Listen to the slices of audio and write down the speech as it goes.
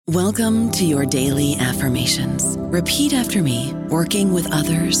Welcome to your daily affirmations. Repeat after me. Working with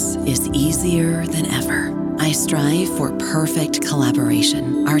others is easier than ever. I strive for perfect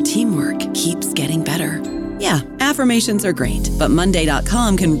collaboration. Our teamwork keeps getting better. Yeah, affirmations are great, but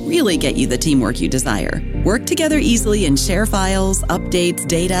Monday.com can really get you the teamwork you desire. Work together easily and share files, updates,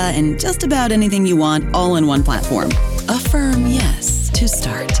 data, and just about anything you want all in one platform. Affirm yes to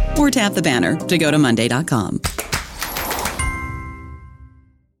start, or tap the banner to go to Monday.com.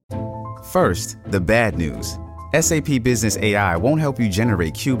 First, the bad news. SAP Business AI won't help you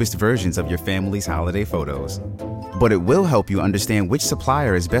generate cubist versions of your family's holiday photos. But it will help you understand which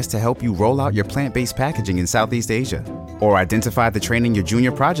supplier is best to help you roll out your plant-based packaging in Southeast Asia, or identify the training your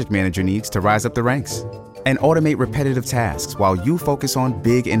junior project manager needs to rise up the ranks, and automate repetitive tasks while you focus on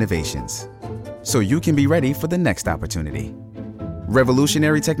big innovations, so you can be ready for the next opportunity.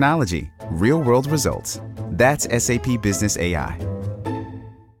 Revolutionary technology, real-world results. That's SAP Business AI.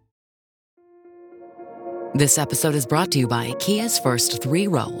 This episode is brought to you by Kia's first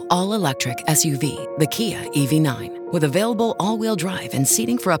 3-row, all-electric SUV, the Kia EV9, with available all-wheel drive and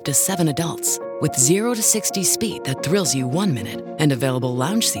seating for up to 7 adults, with 0 to 60 speed that thrills you 1 minute, and available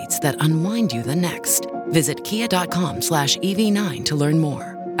lounge seats that unwind you the next. Visit kia.com/EV9 to learn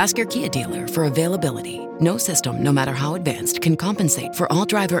more. Ask your Kia dealer for availability. No system, no matter how advanced, can compensate for all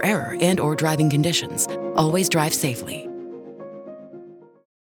driver error and or driving conditions. Always drive safely.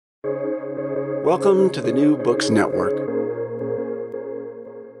 Welcome to the New Books Network.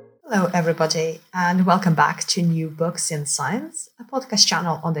 Hello, everybody, and welcome back to New Books in Science, a podcast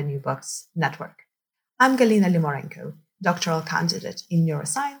channel on the New Books Network. I'm Galina Limorenko, doctoral candidate in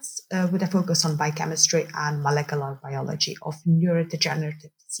neuroscience with a focus on biochemistry and molecular biology of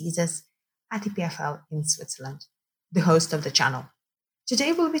neurodegenerative diseases at EPFL in Switzerland, the host of the channel.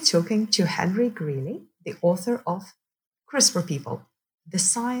 Today we'll be talking to Henry Greely, the author of CRISPR People, The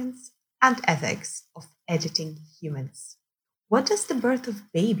Science and Ethics of Editing Humans. What does the birth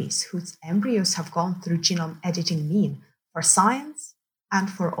of babies whose embryos have gone through genome editing mean for science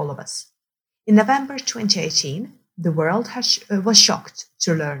and for all of us? In November 2018, the world was shocked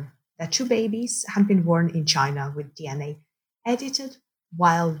to learn that 2 babies had been born in China with DNA edited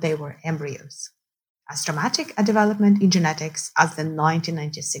while they were embryos. As dramatic a development in genetics as the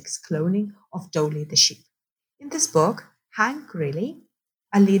 1996 cloning of Dolly the sheep. In this book, Hank Greely,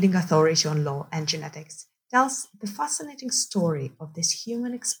 a leading authority on law and genetics, tells the fascinating story of this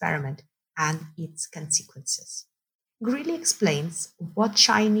human experiment and its consequences. Greely explains what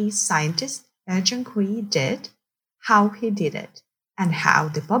Chinese scientist Zheng Hui did, how he did it, and how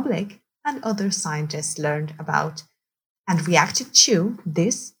the public and other scientists learned about and reacted to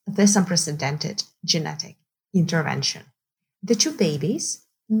this unprecedented genetic intervention. The 2 babies,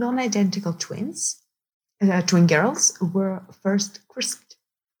 non-identical twin girls, were first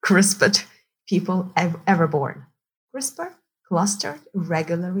CRISPRed people ever born. CRISPR, clustered,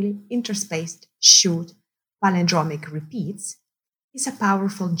 regularly interspaced, short, palindromic repeats, is a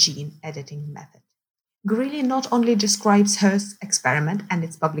powerful gene editing method. Greely not only describes Hurst's experiment and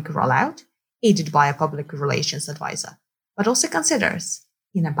its public rollout, aided by a public relations advisor, but also considers,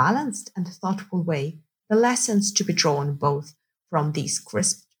 in a balanced and thoughtful way, the lessons to be drawn both from these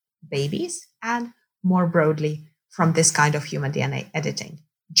CRISPR babies and, more broadly, from this kind of human DNA editing,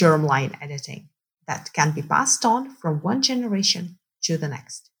 germline editing, that can be passed on from one generation to the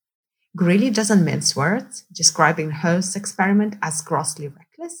next. Greely doesn't mince words, describing Hurst's experiment as grossly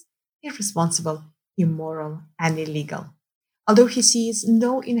reckless, irresponsible, immoral, and illegal. Although he sees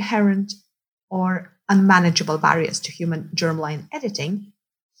no inherent or unmanageable barriers to human germline editing,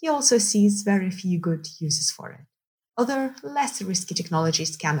 he also sees very few good uses for it. Other, less risky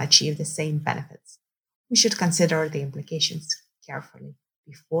technologies can achieve the same benefits. We should consider the implications carefully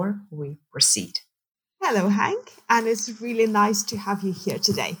before we proceed. Hello, Hank, and it's really nice to have you here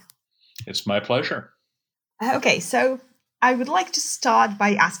today. It's my pleasure. Okay, so I would like to start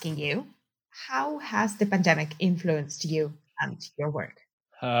by asking you, how has the pandemic influenced you and your work?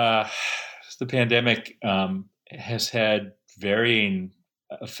 The pandemic has had varying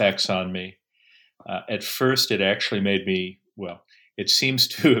effects on me. At first, it actually made me, it seems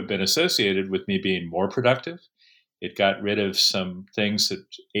to have been associated with me being more productive. It got rid of some things that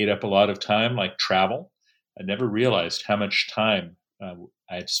ate up a lot of time, like travel. I never realized how much time I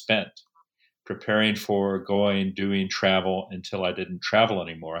had spent preparing for doing travel until I didn't travel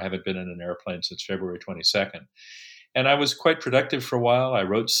anymore. I haven't been in an airplane since February 22nd. And I was quite productive for a while. I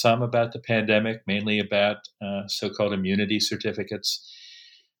wrote some about the pandemic, mainly about so-called immunity certificates.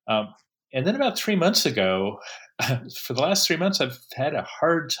 And then about 3 months ago, for the last 3 months, I've had a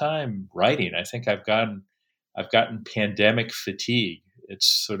hard time writing. I think I've gotten pandemic fatigue. It's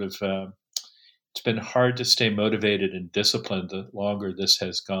sort of it's been hard to stay motivated and disciplined the longer this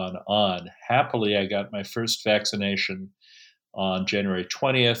has gone on. Happily, I got my first vaccination on January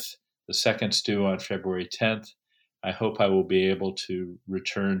 20th. The second's due on February 10th. I hope I will be able to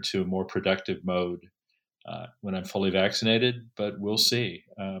return to a more productive mode when I'm fully vaccinated, but we'll see.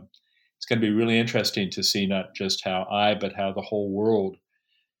 It's going to be really interesting to see not just how but how the whole world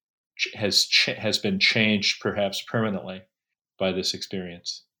has been changed, perhaps permanently, by this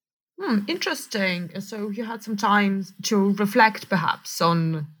experience. Interesting. So you had some time to reflect, perhaps,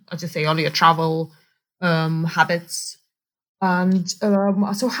 on, as you say, on your travel habits. And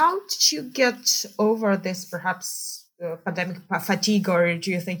so how did you get over this, perhaps, pandemic fatigue, or do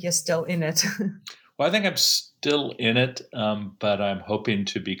you think you're still in it? Well, I think I'm still in it, but I'm hoping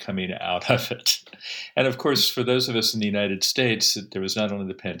to be coming out of it. And of course, for those of us in the United States, there was not only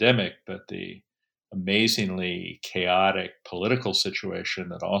the pandemic, but the amazingly chaotic political situation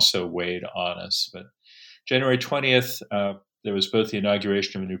that also weighed on us. But January 20th, there was both the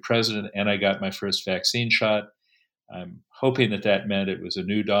inauguration of a new president, and I got my first vaccine shot. I'm hoping that meant it was a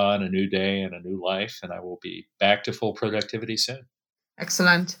new dawn, a new day, and a new life, and I will be back to full productivity soon.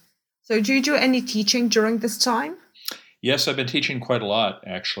 Excellent. So do you do any teaching during this time? Yes, I've been teaching quite a lot,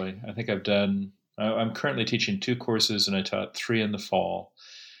 actually. I think I'm currently teaching 2 courses, and I taught 3 in the fall.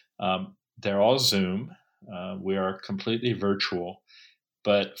 They're all Zoom. We are completely virtual.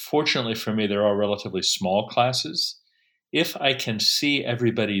 But fortunately for me, they're all relatively small classes. If I can see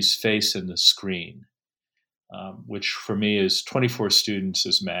everybody's face in the screen, which for me is 24 students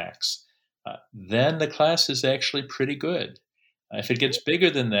is max, then the class is actually pretty good. If it gets bigger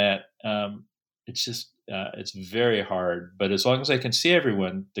than that, it's very hard. But as long as I can see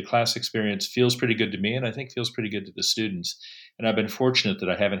everyone, the class experience feels pretty good to me, and I think feels pretty good to the students. And I've been fortunate that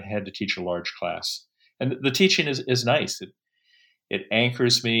I haven't had to teach a large class. And the teaching is nice. It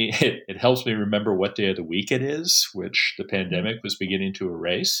anchors me. It helps me remember what day of the week it is, which the pandemic was beginning to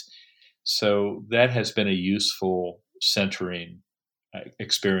erase. So that has been a useful centering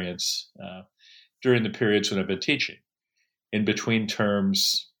experience during the periods when I've been teaching. In between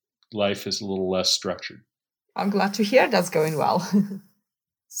terms, life is a little less structured. I'm glad to hear that's going well.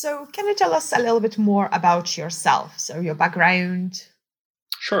 So can you tell us a little bit more about yourself? So your background?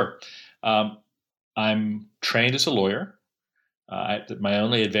 Sure. I'm trained as a lawyer. My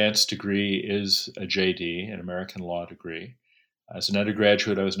only advanced degree is a JD, an American law degree. As an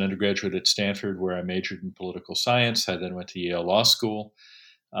undergraduate, I was an undergraduate at Stanford, where I majored in political science. I then went to Yale Law School.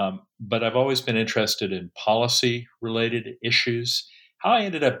 But I've always been interested in policy-related issues. How I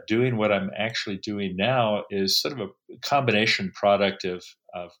ended up doing what I'm actually doing now is sort of a combination product of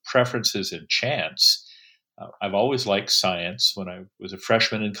preferences and chance. I've always liked science. When I was a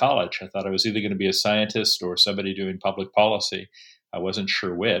freshman in college, I thought I was either going to be a scientist or somebody doing public policy. I wasn't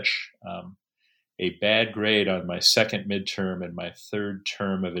sure which. A bad grade on my second midterm and my third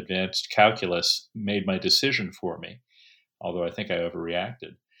term of advanced calculus made my decision for me, although I think I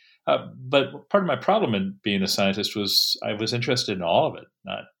overreacted. But part of my problem in being a scientist was I was interested in all of it,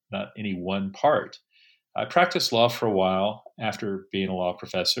 not any one part. I practiced law for a while after being a law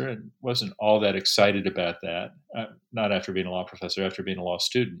professor and wasn't all that excited about that. Not after being a law professor, after being a law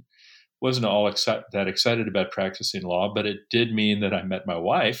student. Wasn't all that excited about practicing law, but it did mean that I met my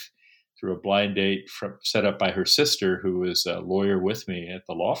wife through a blind date set up by her sister, who was a lawyer with me at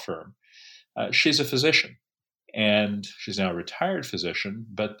the law firm. She's a physician, and she's now a retired physician,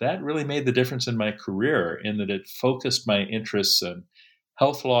 but that really made the difference in my career in that it focused my interests in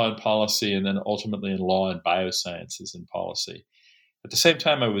health law and policy, and then ultimately in law and biosciences and policy. At the same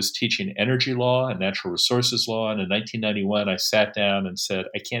time, I was teaching energy law and natural resources law, and in 1991, I sat down and said,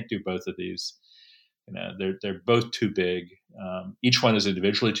 I can't do both of these. They're both too big. Each one is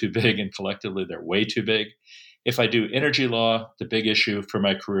individually too big, and collectively they're way too big. If I do energy law, the big issue for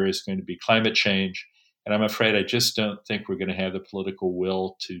my career is going to be climate change. And I'm afraid I just don't think we're going to have the political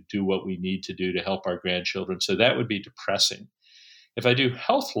will to do what we need to do to help our grandchildren. So that would be depressing. If I do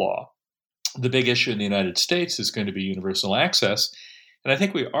health law, the big issue in the United States is going to be universal access. And I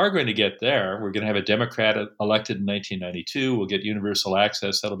think we are going to get there. We're going to have a Democrat elected in 1992. We'll get universal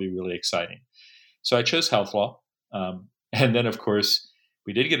access. That'll be really exciting. So I chose health law. And then, of course,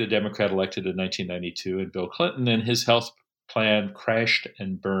 we did get a Democrat elected in 1992, and Bill Clinton and his health plan crashed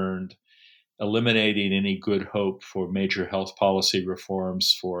and burned, eliminating any good hope for major health policy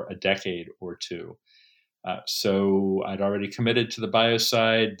reforms for a decade or two. So I'd already committed to the bio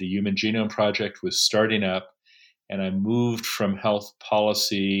side. The Human Genome Project was starting up, and I moved from health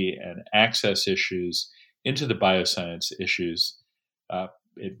policy and access issues into the bioscience issues.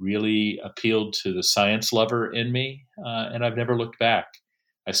 It really appealed to the science lover in me, and I've never looked back.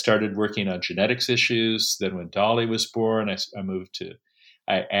 I started working on genetics issues. Then when Dolly was born,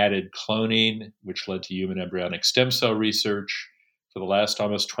 I added cloning, which led to human embryonic stem cell research. For the last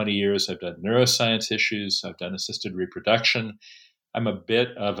almost 20 years, I've done neuroscience issues. I've done assisted reproduction. I'm a bit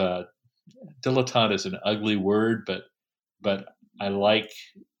of a dilettante is an ugly word, but I like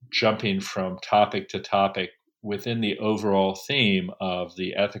jumping from topic to topic within the overall theme of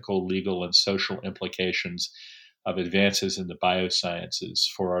the ethical, legal, and social implications of advances in the biosciences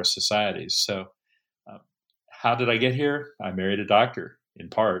for our societies. So, how did I get here? I married a doctor, in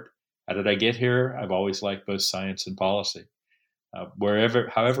part. How did I get here? I've always liked both science and policy.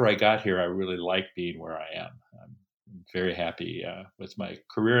 However I got here, I really like being where I am. I'm very happy with my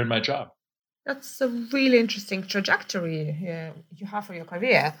career and my job. That's a really interesting trajectory you have for your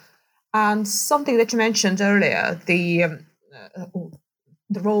career. And something that you mentioned earlier, the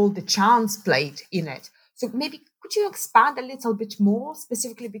role the chance played in it. So maybe could you expand a little bit more,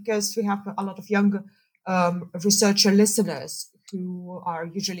 specifically because we have a lot of young researcher listeners who are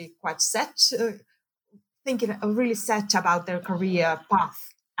usually quite set, thinking really set about their career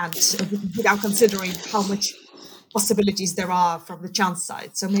path, and without considering how much possibilities there are from the chance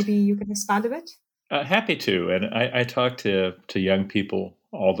side. So maybe you can expand a bit. Happy to, and I talk to young people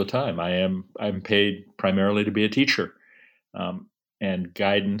all the time. I'm paid primarily to be a teacher, and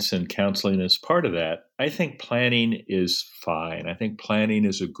guidance and counseling is part of that. I think planning is fine. I think planning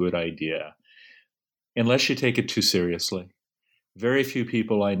is a good idea, unless you take it too seriously. Very few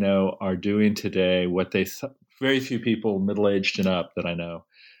people I know are doing today what they very few people middle-aged and up that I know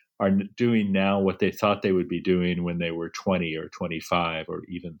are doing now what they thought they would be doing when they were 20 or 25 or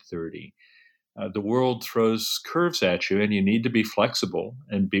even 30. The world throws curves at you, and you need to be flexible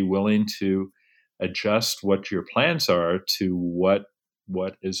and be willing to adjust what your plans are to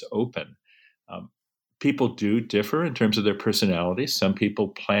what is open. People do differ in terms of their personalities. Some people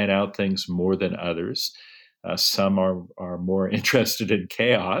plan out things more than others. Some are more interested in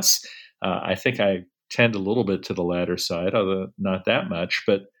chaos. I think I tend a little bit to the latter side, although not that much.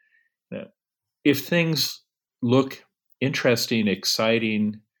 But if things look interesting,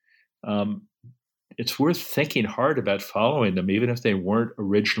 exciting, it's worth thinking hard about following them, even if they weren't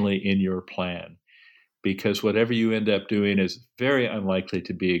originally in your plan, because whatever you end up doing is very unlikely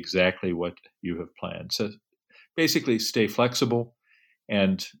to be exactly what you have planned. So basically, stay flexible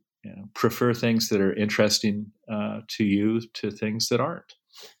and prefer things that are interesting to you to things that aren't.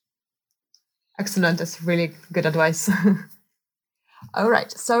 Excellent. That's really good advice. All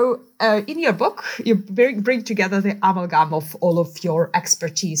right. So in your book, you bring together the amalgam of all of your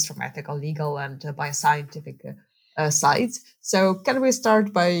expertise from ethical, legal, and bioscientific sides. So can we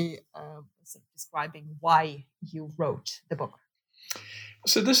start by describing why you wrote the book?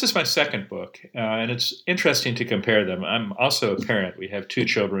 So this is my second book, and it's interesting to compare them. I'm also a parent. We have two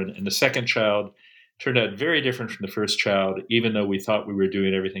children, and the second child turned out very different from the first child, even though we thought we were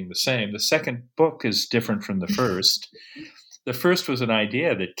doing everything the same. The second book is different from the first. The first was an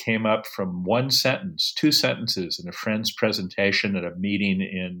idea that came up from two sentences in a friend's presentation at a meeting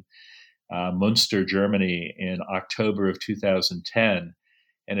in Munster, Germany in October of 2010.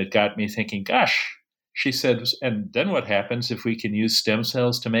 And it got me thinking, gosh, she said, and then what happens if we can use stem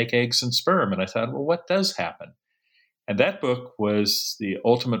cells to make eggs and sperm? And I thought, well, what does happen? And that book was the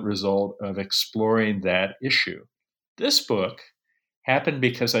ultimate result of exploring that issue. This book happened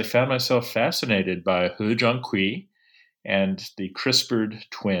because I found myself fascinated by He Jiankui and the CRISPR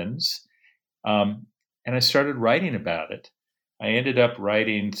twins. And I started writing about it. I ended up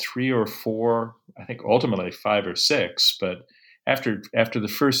writing 3 or 4, I think ultimately 5 or 6. But after the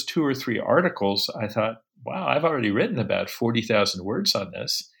first 2 or 3 articles, I thought, wow, I've already written about 40,000 words on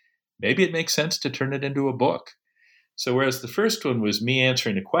this. Maybe it makes sense to turn it into a book. So whereas the first one was me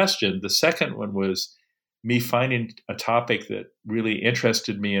answering a question, the second one was me finding a topic that really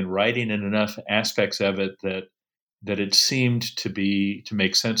interested me and writing in enough aspects of it that it seemed to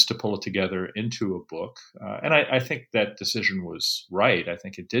make sense to pull it together into a book. And I think that decision was right. I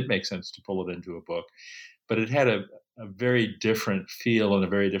think it did make sense to pull it into a book, but it had a very different feel and a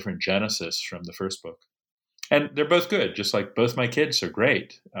very different genesis from the first book. And they're both good, just like both my kids are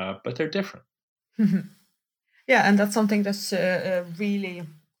great, but they're different. Yeah, and that's something that's really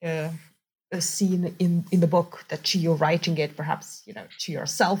seen in the book, that you're writing it perhaps to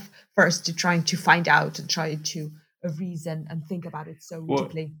yourself first, to trying to find out and try to reason and think about it so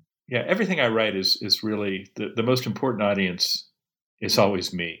deeply. Yeah, everything I write is really the most important audience is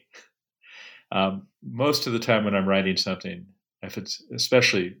always me. Most of the time when I'm writing something, if it's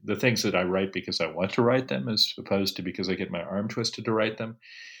especially the things that I write because I want to write them as opposed to because I get my arm twisted to write them,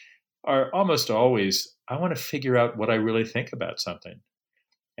 are almost always, I want to figure out what I really think about something.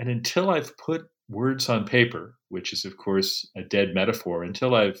 And until I've put words on paper, which is, of course, a dead metaphor,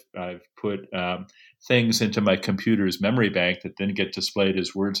 until I've put things into my computer's memory bank that then get displayed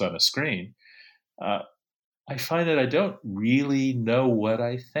as words on a screen, I find that I don't really know what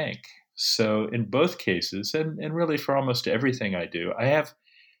I think. So in both cases, and really for almost everything I do, I have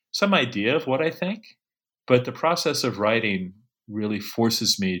some idea of what I think, but the process of writing really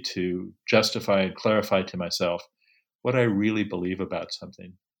forces me to justify and clarify to myself what I really believe about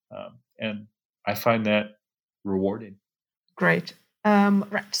something. And I find that rewarding. Great.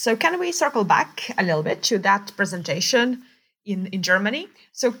 Right. So can we circle back a little bit to that presentation in Germany?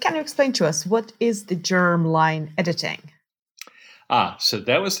 So can you explain to us what is the germline editing? So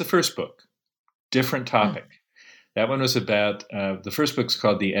that was the first book. Different topic. That one was about, the first book's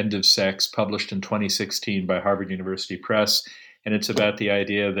called The End of Sex, published in 2016 by Harvard University Press. And it's about the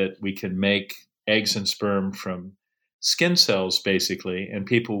idea that we can make eggs and sperm from skin cells, basically, and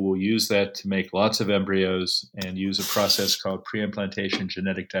people will use that to make lots of embryos and use a process called pre-implantation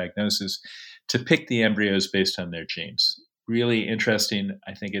genetic diagnosis to pick the embryos based on their genes. Really interesting.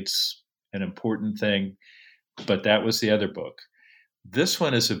 I think it's an important thing, but that was the other book. This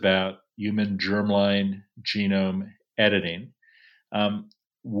one is about human germline genome editing,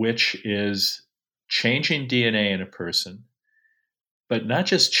 which is changing DNA in a person, but not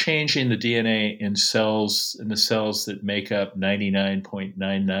just changing the DNA in cells, in the cells that make up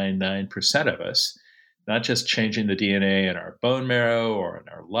 99.999% of us, not just changing the DNA in our bone marrow or in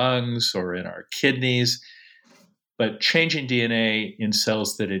our lungs or in our kidneys, but changing DNA in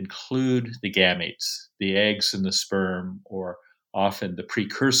cells that include the gametes, the eggs and the sperm, or often the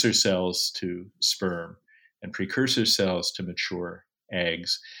precursor cells to sperm and precursor cells to mature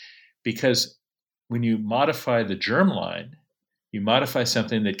eggs. Because when you modify the germline, you modify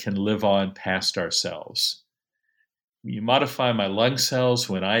something that can live on past ourselves. You modify my lung cells.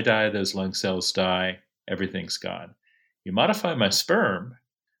 When I die, those lung cells die. Everything's gone. You modify my sperm.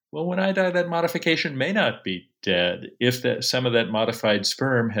 Well, when I die, that modification may not be dead. If some of that modified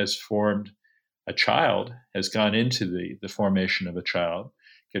sperm has formed a child, has gone into the formation of a child,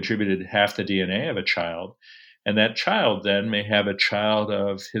 contributed half the DNA of a child, and that child then may have a child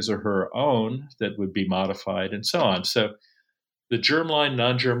of his or her own that would be modified, and so on. So the germline,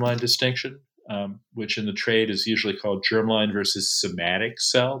 non-germline distinction, which in the trade is usually called germline versus somatic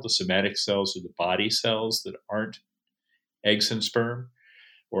cell. The somatic cells are the body cells that aren't eggs and sperm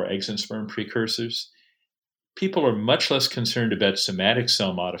or eggs and sperm precursors. People are much less concerned about somatic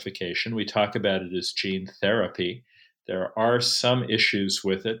cell modification. We talk about it as gene therapy. There are some issues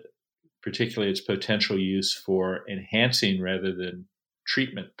with it, particularly its potential use for enhancing rather than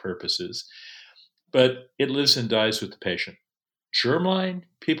treatment purposes. But it lives and dies with the patient. Germline,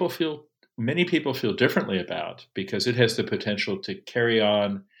 many people feel differently about because it has the potential to carry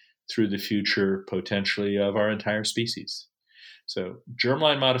on through the future, potentially, of our entire species. So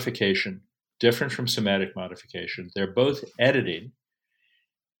germline modification, different from somatic modification. They're both editing.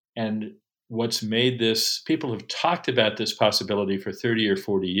 And what's made this, people have talked about this possibility for 30 or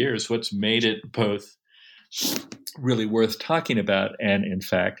 40 years. What's made it both really worth talking about and, in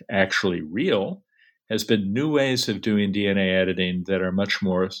fact, actually real has been new ways of doing DNA editing that are much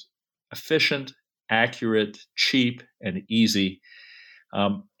more efficient, accurate, cheap, and easy.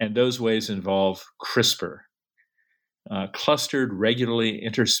 And those ways involve CRISPR, clustered, regularly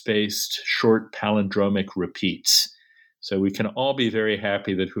interspaced, short palindromic repeats. So we can all be very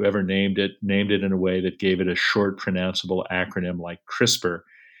happy that whoever named it in a way that gave it a short, pronounceable acronym like CRISPR.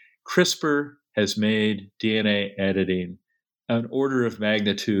 CRISPR has made DNA editing an order of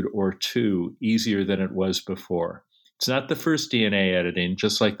magnitude or two easier than it was before. It's not the first DNA editing,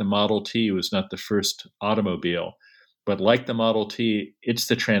 just like the Model T was not the first automobile. But like the Model T, it's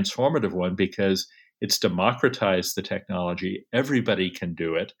the transformative one because it's democratized the technology. Everybody can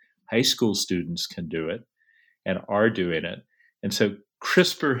do it. High school students can do it and are doing it. And so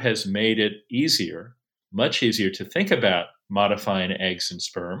CRISPR has made it easier, much easier to think about modifying eggs and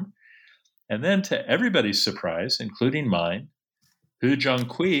sperm. And then to everybody's surprise, including mine, Hu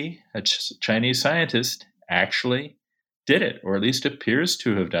Zhonghui, a Chinese scientist, actually did it, or at least appears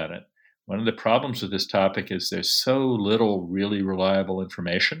to have done it. One of the problems with this topic is there's so little really reliable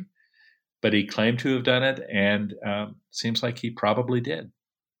information, but he claimed to have done it, and seems like he probably did.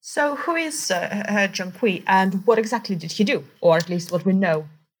 So who is Zhonghui, and what exactly did he do, or at least what we know?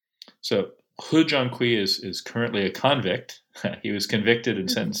 So Hu Zhonghui is currently a convict. He was convicted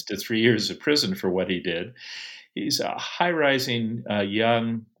and sentenced to 3 years of prison for what he did. He's a high-rising,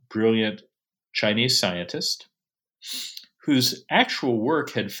 young, brilliant Chinese scientist whose actual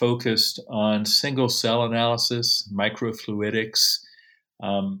work had focused on single-cell analysis, microfluidics,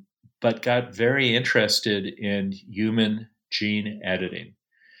 but got very interested in human gene editing.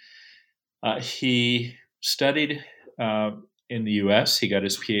 He studied in the US. He got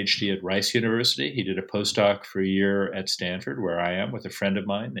his PhD at Rice University. He did a postdoc for a year at Stanford, where I am, with a friend of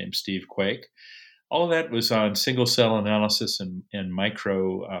mine named Steve Quake. All of that was on single cell analysis and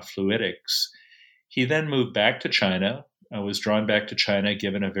microfluidics. He then moved back to China, was drawn back to China,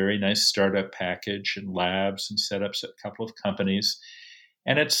 given a very nice startup package and labs, and set up a couple of companies.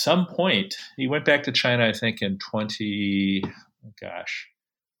 And at some point, he went back to China, I think in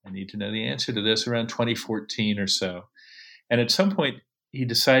I need to know the answer to this, around 2014 or so. And at some point, he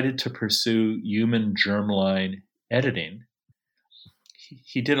decided to pursue human germline editing.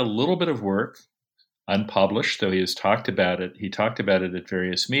 He did a little bit of work, unpublished, though he has talked about it. He talked about it at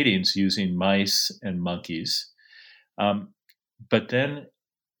various meetings using mice and monkeys. But then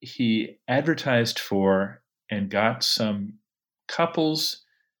he advertised for and got some couples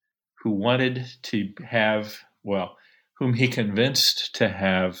who wanted to have, whom he convinced to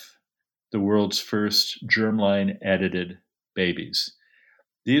have the world's first germline edited babies.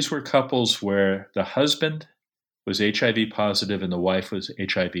 These were couples where the husband was HIV positive and the wife was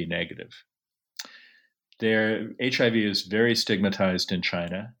HIV negative. Their HIV is very stigmatized in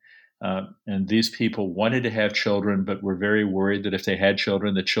China, and these people wanted to have children, but were very worried that if they had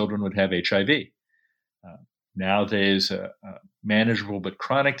children, the children would have HIV. Nowadays, a manageable but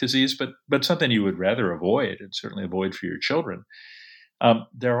chronic disease, but something you would rather avoid, and certainly avoid for your children.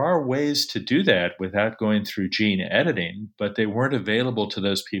 There are ways to do that without going through gene editing, but they weren't available to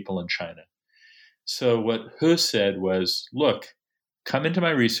those people in China. So what He said was, look, come into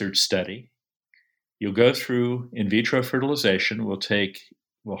my research study. You'll go through in vitro fertilization. We'll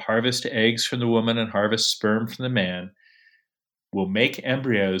harvest eggs from the woman and harvest sperm from the man. We'll make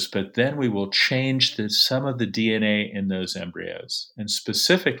embryos, but then we will change some of the DNA in those embryos. And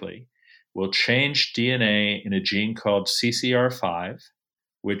specifically, we'll change DNA in a gene called CCR5,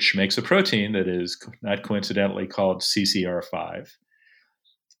 which makes a protein that is not coincidentally called CCR5.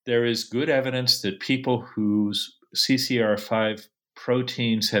 There is good evidence that people whose CCR5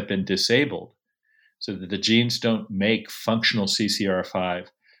 proteins have been disabled, so that the genes don't make functional CCR5,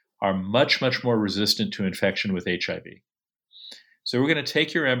 are much, much more resistant to infection with HIV. So we're going to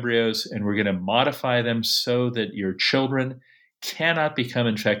take your embryos and we're going to modify them so that your children cannot become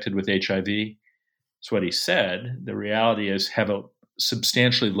infected with HIV. That's what he said. The reality is have a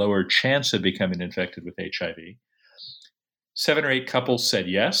substantially lower chance of becoming infected with HIV. 7 or 8 couples said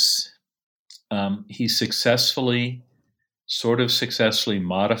yes. He successfully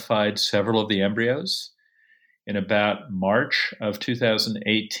modified several of the embryos. In about March of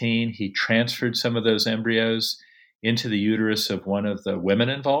 2018, he transferred some of those embryos into the uterus of one of the women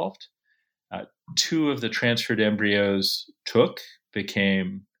involved. 2 of the transferred embryos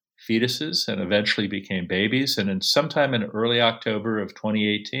became fetuses and eventually became babies. And then sometime in early October of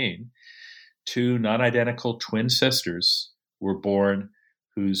 2018, 2 non-identical twin sisters were born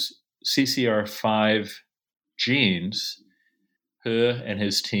whose CCR5 genes He and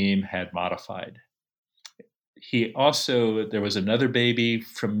his team had modified. There was another baby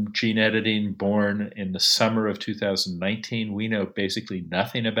from gene editing born in the summer of 2019. We know basically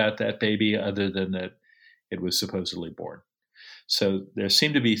nothing about that baby other than that it was supposedly born. So there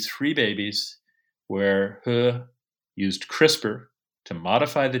seem to be 3 babies where He used CRISPR to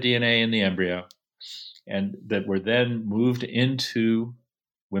modify the DNA in the embryo and that were then moved into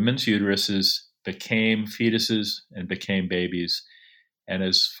women's uteruses, became fetuses, and became babies. And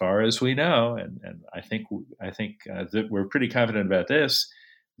as far as we know, and I think that we're pretty confident about this,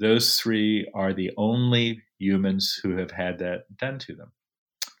 those 3 are the only humans who have had that done to them.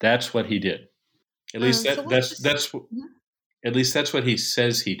 That's what he did. At least that's what he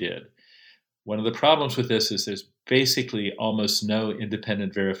says he did. One of the problems with this is there's basically almost no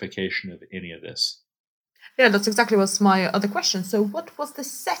independent verification of any of this. Yeah, that's exactly what's my other question. So what was the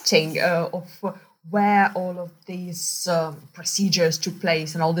setting of where all of these procedures took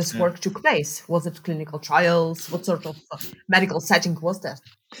place and all this work took place? Was it clinical trials? What sort of medical setting was that?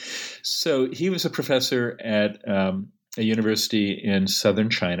 So he was a professor at a university in southern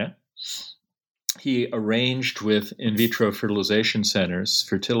China. He arranged with in vitro fertilization centers,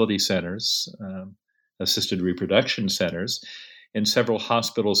 fertility centers, assisted reproduction centers in several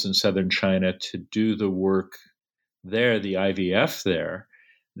hospitals in southern China to do the work there, the IVF there.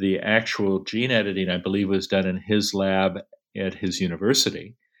 The actual gene editing, I believe, was done in his lab at his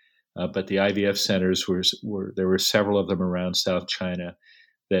university. but the IVF centers there were several of them around South China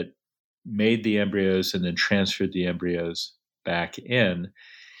that made the embryos and then transferred the embryos back in.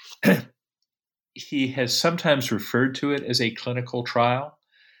 He has sometimes referred to it as a clinical trial.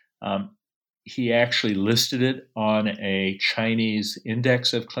 He actually listed it on a Chinese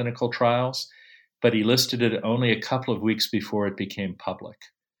index of clinical trials, but he listed it only a couple of weeks before it became public.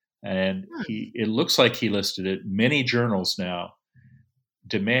 And it looks like he listed it. Many journals now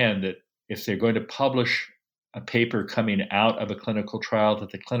demand that if they're going to publish a paper coming out of a clinical trial,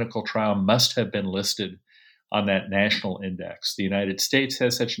 that the clinical trial must have been listed on that national index. The United States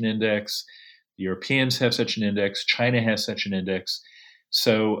has such an index. The Europeans have such an index. China has such an index.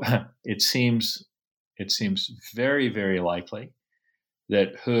 So it seems very, very likely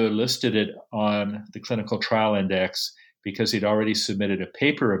that He listed it on the clinical trial index because he'd already submitted a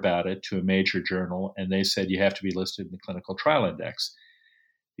paper about it to a major journal, and they said you have to be listed in the clinical trial index.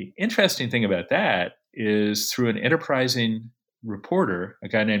 The interesting thing about that is through an enterprising reporter, a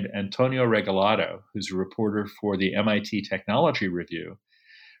guy named Antonio Regalado, who's a reporter for the MIT Technology Review.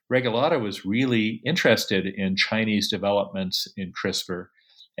 Regalado was really interested in Chinese developments in CRISPR,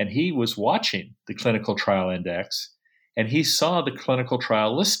 and he was watching the clinical trial index, and he saw the clinical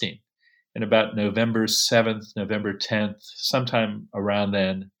trial listing in about November 7th, November 10th, sometime around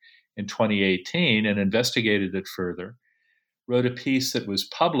then in 2018, and investigated it further, wrote a piece that was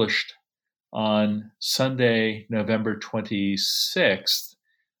published on Sunday, November 26th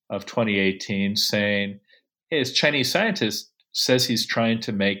of 2018, saying, hey, this Chinese scientist says he's trying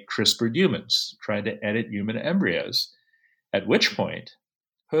to make CRISPR humans, trying to edit human embryos, at which point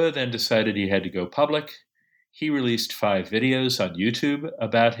He then decided he had to go public. He released 5 videos on YouTube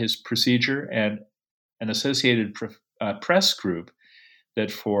about his procedure, and an Associated Press group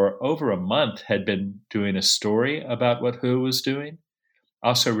that for over a month had been doing a story about what He was doing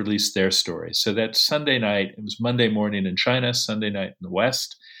also released their story. So that Sunday night, it was Monday morning in China, Sunday night in the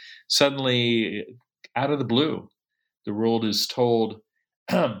West, suddenly, out of the blue, the world is told,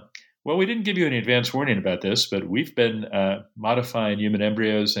 well, we didn't give you any advance warning about this, but we've been modifying human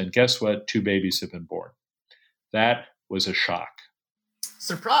embryos, and guess what? 2 babies have been born. That was a shock.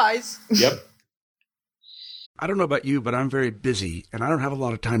 Surprise! Yep. I don't know about you, but I'm very busy and I don't have a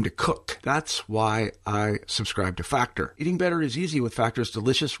lot of time to cook. That's why I subscribe to Factor. Eating better is easy with Factor's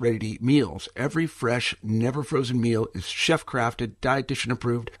delicious, ready-to-eat meals. Every fresh, never frozen meal is chef-crafted, dietitian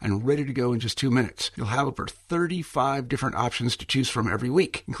approved, and ready to go in just 2 minutes. You'll have over 35 different options to choose from every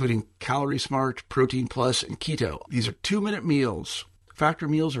week, including Calorie Smart, Protein Plus, and Keto. These are 2-minute meals. Factor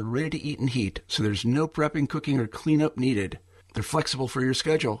meals are ready to eat and heat, so there's no prepping, cooking, or cleanup needed. They're flexible for your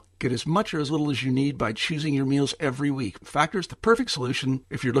schedule. Get as much or as little as you need by choosing your meals every week. Factor is the perfect solution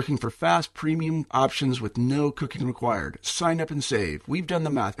if you're looking for fast, premium options with no cooking required. Sign up and save. We've done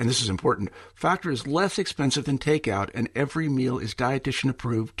the math, and this is important. Factor is less expensive than takeout, and every meal is dietitian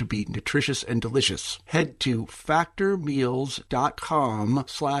approved to be nutritious and delicious. Head to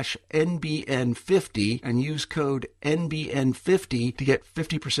factormeals.com/NBN50 and use code NBN50 to get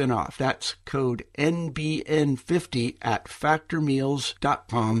 50% off. That's code NBN50 at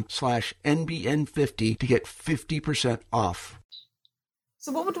factormeals.com/NBN50 to get 50% off.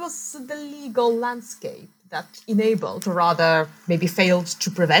 So what was the legal landscape that enabled, or rather maybe failed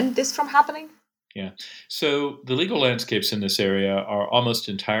to prevent this from happening? Yeah. So the legal landscapes in this area are almost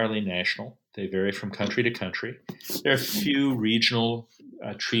entirely national. They vary from country to country. There are a few regional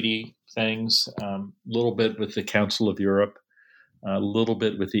treaty things, a little bit with the Council of Europe, a little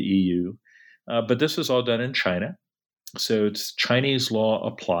bit with the EU. But this was all done in China. So it's Chinese law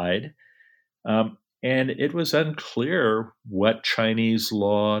applied. And it was unclear what Chinese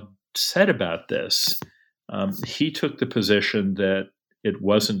law said about this. He took the position that it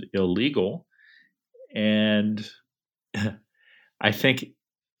wasn't illegal. And I think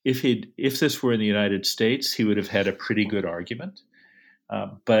if this were in the United States, he would have had a pretty good argument.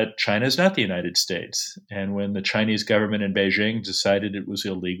 But China is not the United States. And when the Chinese government in Beijing decided it was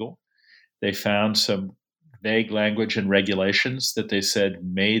illegal, they found some vague language and regulations that they said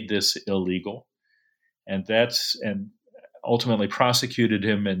made this illegal. And ultimately prosecuted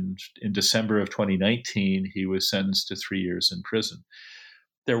him. And in December of 2019, he was sentenced to 3 years in prison.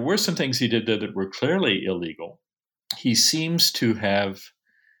 There were some things he did that were clearly illegal. He seems to have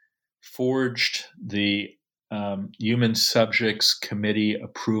forged the Human Subjects Committee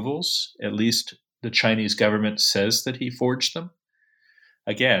approvals. At least the Chinese government says that he forged them.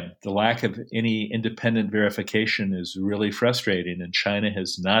 Again, the lack of any independent verification is really frustrating, and China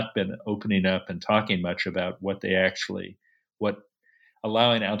has not been opening up and talking much about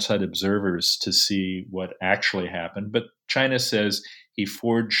allowing outside observers to see what actually happened. But China says he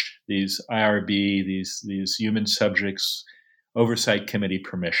forged these IRB, these human subjects oversight committee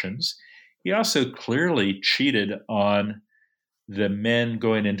permissions. He also clearly cheated on the men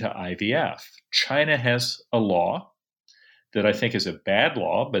going into IVF. China has a law that I think is a bad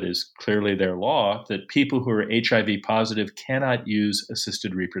law, but is clearly their law, that people who are HIV positive cannot use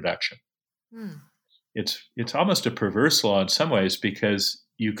assisted reproduction. It's almost a perverse law in some ways, because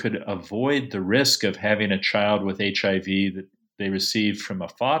you could avoid the risk of having a child with HIV that they received from a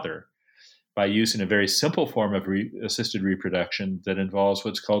father by using a very simple form of assisted reproduction that involves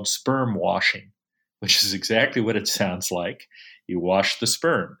what's called sperm washing, which is exactly what it sounds like. You wash the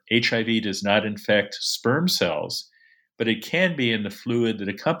sperm. HIV does not infect sperm cells, but it can be in the fluid that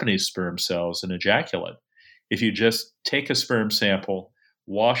accompanies sperm cells and ejaculate. If you just take a sperm sample,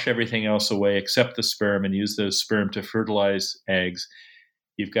 wash everything else away except the sperm, and use those sperm to fertilize eggs,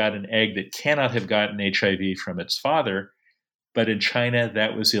 you've got an egg that cannot have gotten HIV from its father, but in China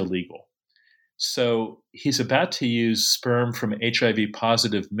that was illegal. So he's about to use sperm from HIV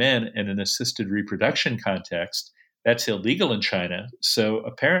positive men in an assisted reproduction context. That's illegal in China. So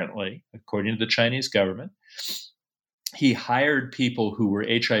apparently, according to the Chinese government, he hired people who were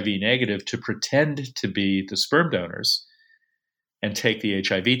HIV negative to pretend to be the sperm donors and take the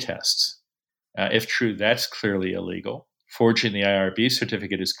HIV tests. If true, that's clearly illegal. Forging the IRB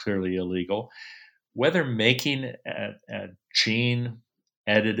certificate is clearly illegal. Whether making a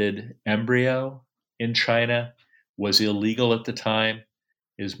gene-edited embryo in China was illegal at the time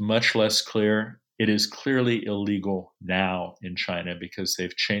is much less clear. It is clearly illegal now in China because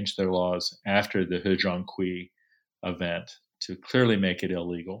they've changed their laws after the He Zhonghui event to clearly make it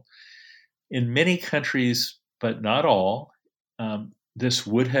illegal. In many countries, but not all, this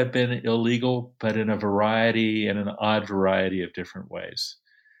would have been illegal, but in an odd variety of different ways.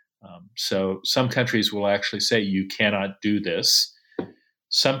 So some countries will actually say you cannot do this.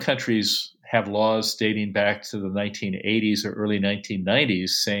 Some countries have laws dating back to the 1980s or early 1990s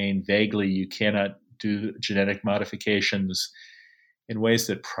saying vaguely you cannot do genetic modifications in ways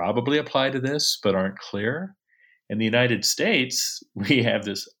that probably apply to this but aren't clear. In the United States, we have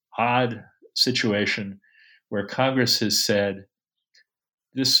this odd situation where Congress has said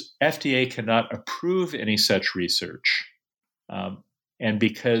this FDA cannot approve any such research. And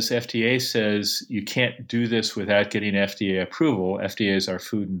because FDA says you can't do this without getting FDA approval, FDA is our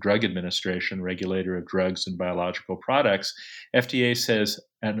Food and Drug Administration, regulator of drugs and biological products. FDA says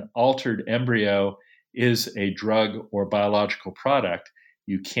an altered embryo is a drug or biological product.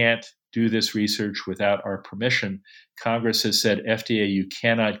 You can't do this research without our permission. Congress has said, FDA, you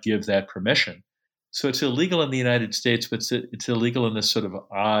cannot give that permission. So it's illegal in the United States, but it's illegal in this sort of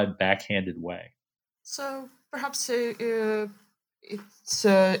odd, backhanded way. So perhaps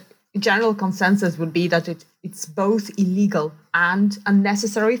general consensus would be that it's both illegal and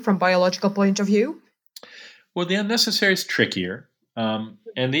unnecessary from biological point of view? Well, the unnecessary is trickier. And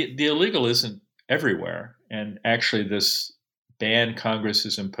the illegal isn't everywhere. And actually, this ban Congress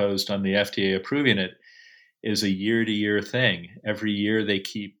has imposed on the FDA approving it is a year-to-year thing. Every year they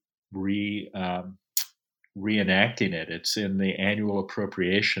keep reenacting it. It's in the annual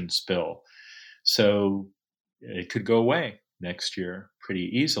appropriations bill. So it could go away next year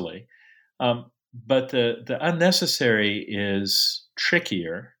pretty easily. But the unnecessary is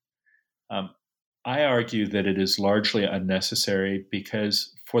trickier. I argue that it is largely unnecessary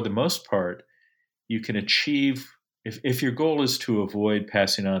because, for the most part, you can achieve, if your goal is to avoid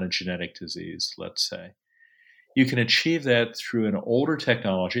passing on a genetic disease, let's say, you can achieve that through an older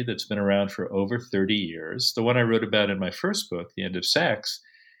technology that's been around for over 30 years. The one I wrote about in my first book, The End of Sex,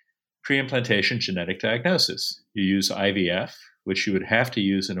 pre-implantation genetic diagnosis. You use IVF, which you would have to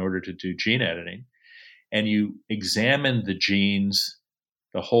use in order to do gene editing, and you examine the genes,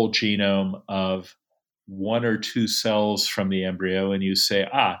 the whole genome of one or two cells from the embryo, and you say,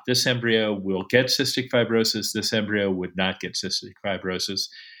 this embryo will get cystic fibrosis, this embryo would not get cystic fibrosis,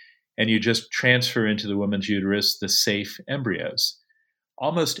 and you just transfer into the woman's uterus the safe embryos.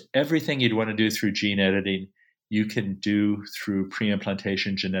 Almost everything you'd want to do through gene editing, you can do through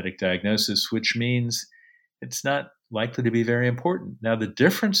pre-implantation genetic diagnosis, which means it's not likely to be very important. Now, the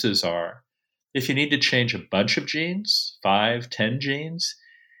differences are, if you need to change a bunch of genes, 5, 10 genes,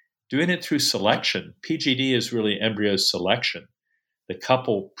 doing it through selection. PGD is really embryo selection. The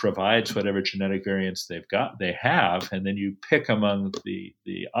couple provides whatever genetic variants they have, and then you pick among the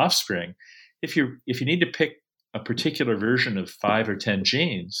offspring. If you need to pick a particular version of 5 or 10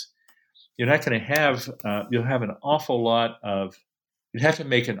 genes, you're not going to have. You'll have an awful lot of. You'd have to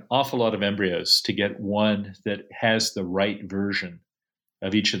make an awful lot of embryos to get one that has the right version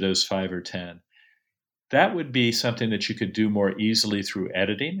of each of those 5 or 10. That would be something that you could do more easily through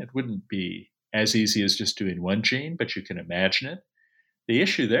editing. It wouldn't be as easy as just doing one gene, but you can imagine it. The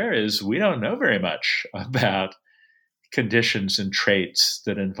issue there is we don't know very much about conditions and traits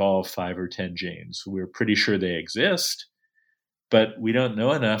that involve 5 or 10 genes. We're pretty sure they exist, but we don't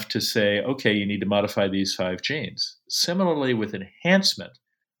know enough to say, okay, you need to modify these 5 genes. Similarly with enhancement.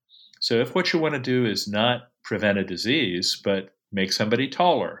 So if what you want to do is not prevent a disease, but make somebody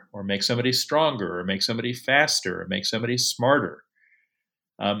taller, or make somebody stronger, or make somebody faster, or make somebody smarter,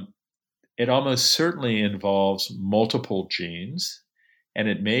 it almost certainly involves multiple genes. And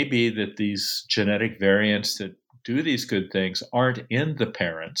it may be that these genetic variants that do these good things aren't in the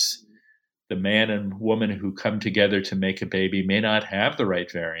parents. The man and woman who come together to make a baby may not have the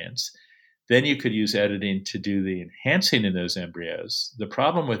right variants. Then you could use editing to do the enhancing in those embryos. The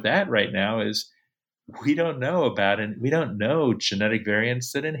problem with that right now is we don't know about it. We don't know genetic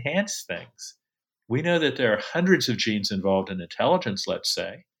variants that enhance things. We know that there are hundreds of genes involved in intelligence, let's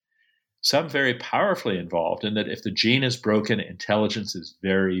say, some very powerfully involved, in that if the gene is broken, intelligence is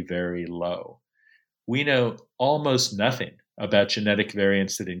very, very low. We know almost nothing about genetic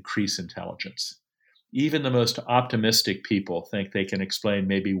variants that increase intelligence. Even the most optimistic people think they can explain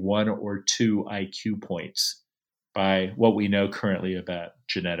maybe 1 or 2 IQ points by what we know currently about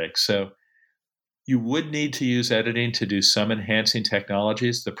genetics. So you would need to use editing to do some enhancing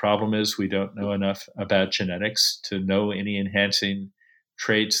technologies. The problem is we don't know enough about genetics to know any enhancing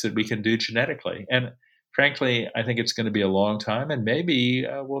traits that we can do genetically. And frankly, I think it's going to be a long time, and maybe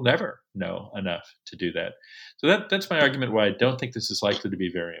we'll never know enough to do that. So that's my argument why I don't think this is likely to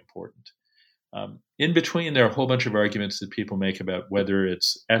be very important. In between, there are a whole bunch of arguments that people make about whether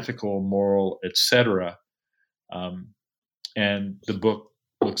it's ethical, moral, etc. And the book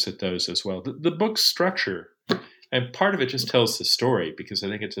looks at those as well. The book's structure, and part of it just tells the story, because I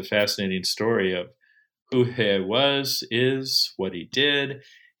think it's a fascinating story of who he was, is, what he did,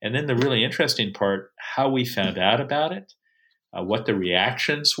 and then the really interesting part, how we found out about it, what the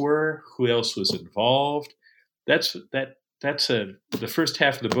reactions were, who else was involved. The first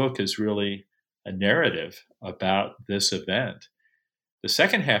half of the book is really a narrative about this event. The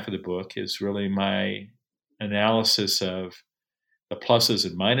second half of the book is really my analysis of the pluses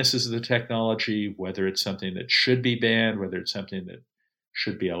and minuses of the technology, whether it's something that should be banned, whether it's something that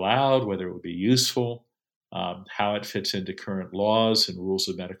should be allowed, whether it would be useful, how it fits into current laws and rules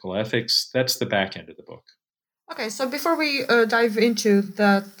of medical ethics. That's the back end of the book. Okay, so before we dive into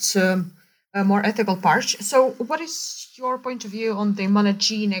that more ethical part, so what is your point of view on the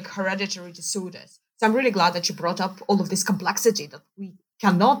monogenic hereditary disorders? So I'm really glad that you brought up all of this complexity that we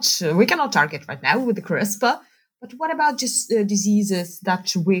cannot target right now with the CRISPR. But what about just diseases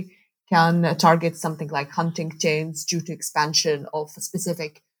that we can target, something like Huntington's due to expansion of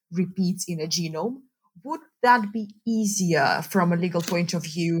specific repeats in a genome? Would that be easier from a legal point of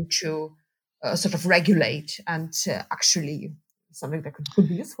view to sort of regulate and actually something that could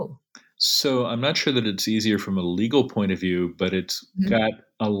be useful? So I'm not sure that it's easier from a legal point of view, but it's got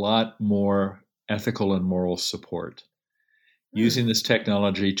a lot more ethical and moral support. Using this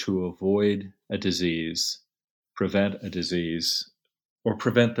technology to avoid a disease, prevent a disease, or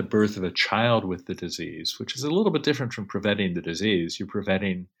prevent the birth of a child with the disease, which is a little bit different from preventing the disease. You're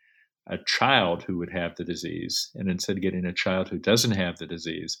preventing a child who would have the disease, and instead getting a child who doesn't have the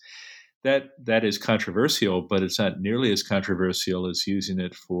disease. That is controversial, but it's not nearly as controversial as using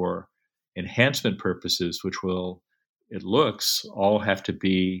it for enhancement purposes, which will, it looks, all have to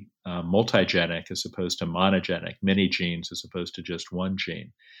be multigenic as opposed to monogenic, many genes as opposed to just one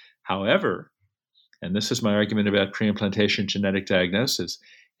gene. However, and this is my argument about pre-implantation genetic diagnosis,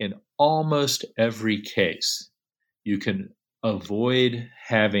 in almost every case, you can avoid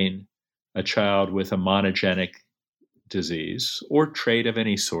having a child with a monogenic disease or trait of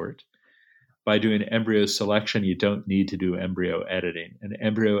any sort. By doing embryo selection, you don't need to do embryo editing. And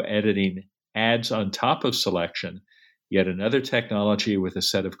embryo editing adds on top of selection yet another technology with a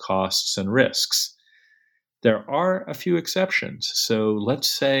set of costs and risks. There are a few exceptions. So let's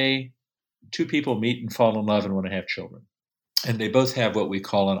say 2 people meet and fall in love and want to have children. And they both have what we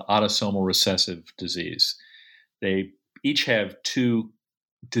call an autosomal recessive disease. They each have 2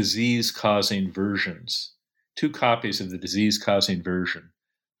 disease-causing versions, 2 copies of the disease-causing version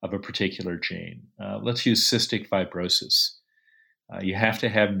of a particular gene. Let's use cystic fibrosis. You have to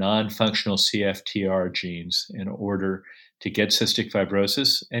have non-functional CFTR genes in order to get cystic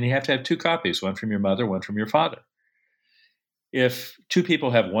fibrosis, and you have to have 2 copies, one from your mother, one from your father. If 2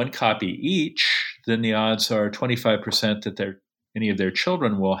 people have 1 copy each, then the odds are 25% that any of their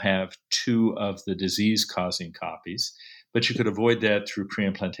children will have 2 of the disease-causing copies, but you could avoid that through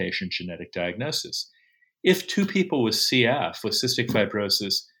pre-implantation genetic diagnosis. If two people with CF, with cystic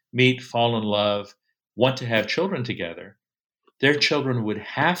fibrosis, meet, fall in love, want to have children together, their children would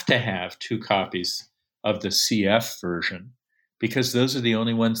have to have two copies of the CF version because those are the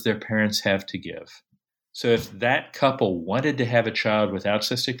only ones their parents have to give. So if that couple wanted to have a child without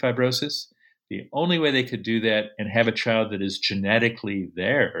cystic fibrosis, the only way they could do that and have a child that is genetically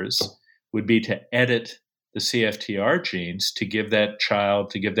theirs would be to edit the CFTR genes to give that child,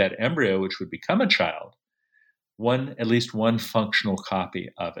 to give that embryo, which would become a child, at least one functional copy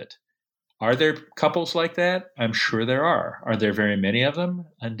of it. Are there couples like that? I'm sure there are. Are there very many of them?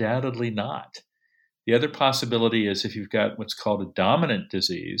 Undoubtedly not. The other possibility is if you've got what's called a dominant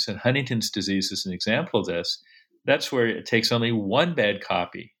disease, and Huntington's disease is an example of this, that's where it takes only one bad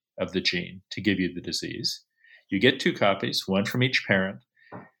copy of the gene to give you the disease. You get two copies, one from each parent.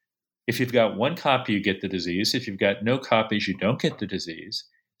 If you've got one copy, you get the disease. If you've got no copies, you don't get the disease.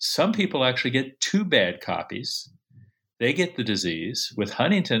 Some people actually get two bad copies. They get the disease. With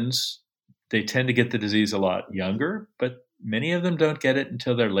Huntington's, they tend to get the disease a lot younger, but many of them don't get it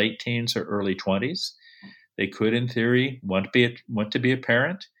until their late teens or early 20s. They could, in theory, want to be a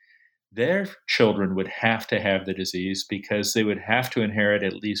parent. Their children would have to have the disease because they would have to inherit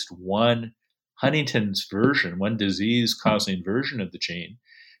at least one Huntington's version, one disease-causing version of the gene,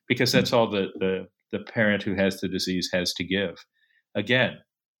 because that's all the parent who has the disease has to give. Again,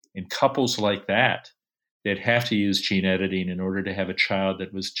 in couples like that, they'd have to use gene editing in order to have a child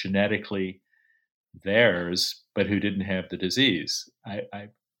that was genetically theirs, but who didn't have the disease. I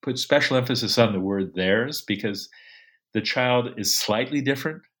put special emphasis on the word theirs because the child is slightly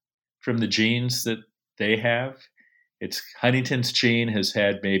different from the genes that they have. Its Huntington's gene has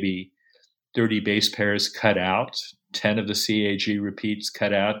had maybe 30 base pairs cut out, 10 of the CAG repeats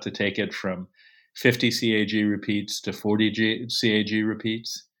cut out to take it from 50 CAG repeats to 40 CAG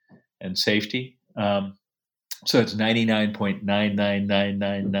repeats and safety. So it's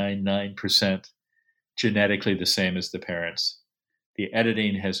 99.999999% genetically the same as the parents. The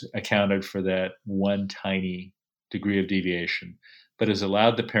editing has accounted for that one tiny degree of deviation, but has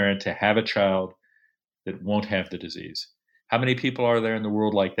allowed the parent to have a child that won't have the disease. How many people are there in the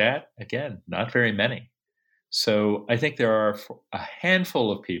world like that? Again, not very many. So I think there are a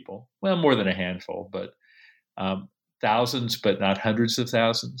handful of people, well, more than a handful, but thousands, but not hundreds of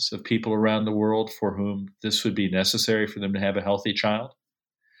thousands of people around the world for whom this would be necessary for them to have a healthy child,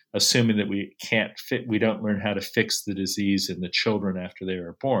 assuming that we don't learn how to fix the disease in the children after they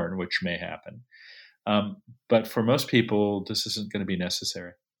are born, which may happen. But for most people, this isn't going to be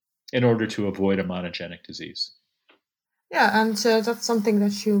necessary in order to avoid a monogenic disease. Yeah, and that's something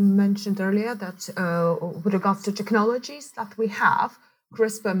that you mentioned earlier, that with regards to technologies that we have,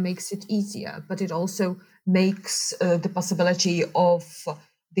 CRISPR makes it easier, but it also makes the possibility of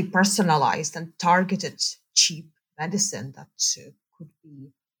the personalized and targeted cheap medicine that could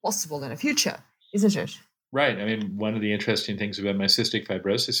be possible in the future, isn't it? Right. I mean, one of the interesting things about my cystic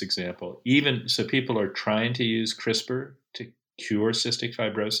fibrosis example, even so people are trying to use CRISPR to cure cystic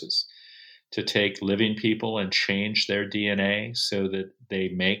fibrosis, to take living people and change their DNA so that they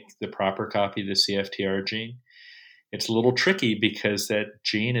make the proper copy of the CFTR gene. It's a little tricky because that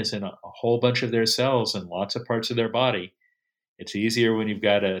gene is in a whole bunch of their cells in lots of parts of their body. It's easier when you've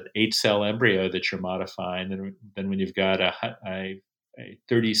got an 8-cell embryo that you're modifying than when you've got a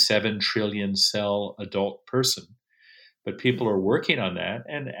 37 trillion cell adult person. But people are working on that,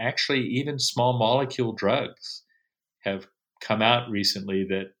 and actually even small molecule drugs have come out recently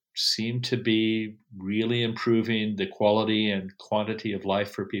that seem to be really improving the quality and quantity of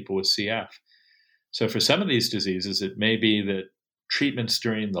life for people with CF. So for some of these diseases, it may be that treatments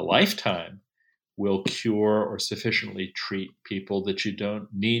during the lifetime will cure or sufficiently treat people that you don't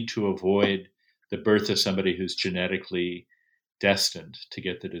need to avoid the birth of somebody who's genetically destined to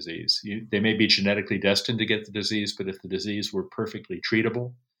get the disease. They may be genetically destined to get the disease, but if the disease were perfectly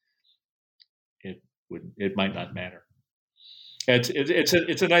treatable, it might not matter.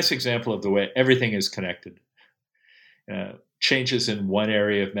 It's a nice example of the way everything is connected. Changes in one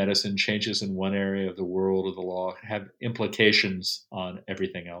area of medicine, changes in one area of the world of the law have implications on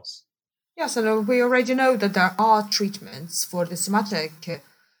everything else. Yes, and we already know that there are treatments for the somatic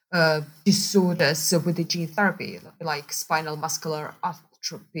disorders with the gene therapy, like spinal muscular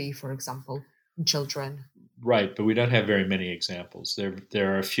atrophy, for example, in children. Right, but we don't have very many examples.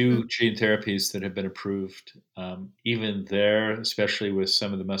 There are a few gene therapies that have been approved. Even there, especially with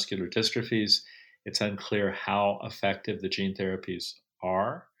some of the muscular dystrophies, it's unclear how effective the gene therapies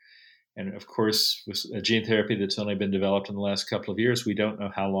are. And of course, with a gene therapy that's only been developed in the last couple of years, we don't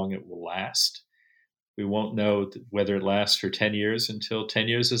know how long it will last. We won't know whether it lasts for 10 years until 10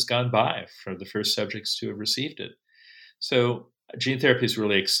 years has gone by for the first subjects to have received it. So gene therapy is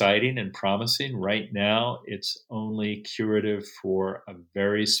really exciting and promising. Right now, it's only curative for a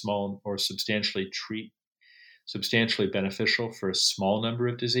very small or substantially beneficial for a small number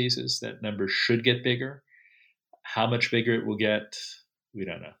of diseases. That number should get bigger. How much bigger it will get, we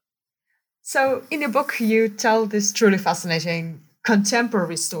don't know. So in your book, you tell this truly fascinating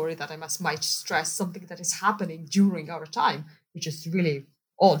contemporary story that I might stress, something that is happening during our time, which is really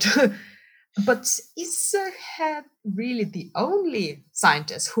odd. But is Head really the only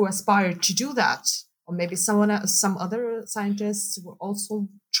scientist who aspired to do that? Or maybe some other scientists were also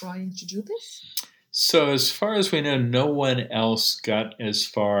trying to do this? So as far as we know, no one else got as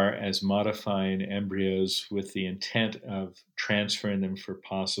far as modifying embryos with the intent of transferring them for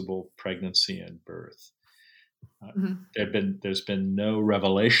possible pregnancy and birth. There's been no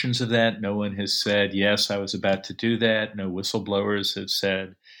revelations of that. No one has said, yes, I was about to do that. No whistleblowers have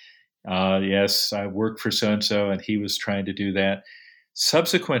said, yes, I worked for so-and-so and he was trying to do that.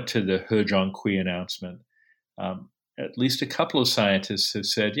 Subsequent to the He Jiankui announcement, at least a couple of scientists have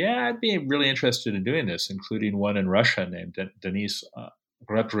said, yeah, I'd be really interested in doing this, including one in Russia named Denis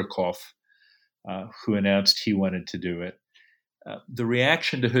Rebrikov, who announced he wanted to do it. The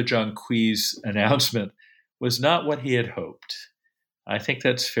reaction to He Jiankui's announcement was not what he had hoped. I think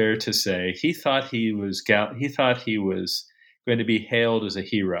that's fair to say. He thought he was going to be hailed as a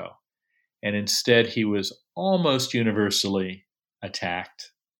hero, and instead he was almost universally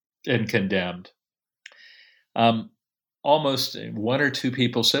attacked and condemned. Almost one or two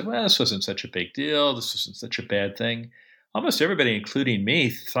people said, well, this wasn't such a big deal. This wasn't such a bad thing. Almost everybody, including me,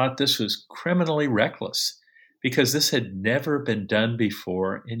 thought this was criminally reckless because this had never been done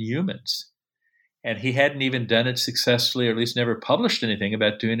before in humans. And he hadn't even done it successfully, or at least never published anything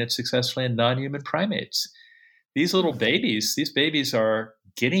about doing it successfully in non-human primates. These babies are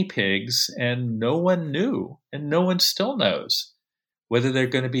guinea pigs, and no one knew, and no one still knows whether they're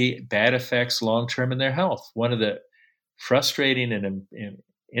going to be bad effects long-term in their health. One of the frustrating and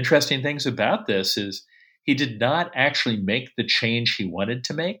interesting things about this is he did not actually make the change he wanted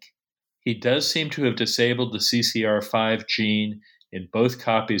to make. He does seem to have disabled the CCR5 gene in both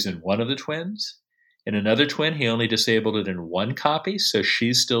copies in one of the twins. In another twin, he only disabled it in one copy, so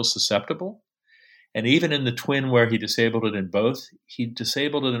she's still susceptible. And even in the twin where he disabled it in both, he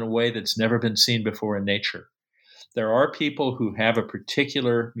disabled it in a way that's never been seen before in nature. There are people who have a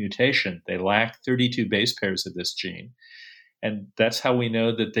particular mutation. They lack 32 base pairs of this gene. And that's how we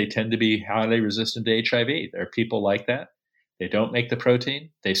know that they tend to be highly resistant to HIV. There are people like that. They don't make the protein.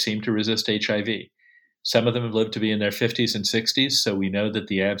 They seem to resist HIV. Some of them have lived to be in their 50s and 60s, so we know that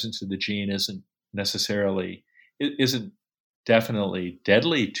the absence of the gene isn't definitely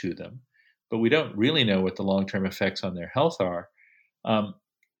deadly to them, but we don't really know what the long-term effects on their health are.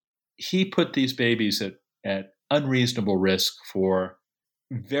 He put these babies at unreasonable risk for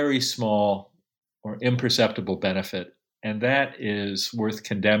very small or imperceptible benefit, and that is worth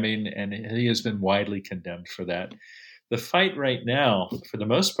condemning, and he has been widely condemned for that. The fight right now, for the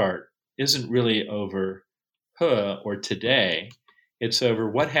most part, isn't really over He or today. It's over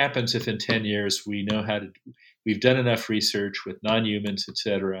what happens if in 10 years we've done enough research with non-humans, et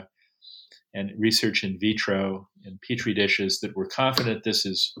cetera, and research in vitro and petri dishes that we're confident this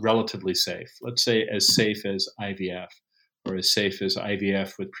is relatively safe. Let's say as safe as IVF, or as safe as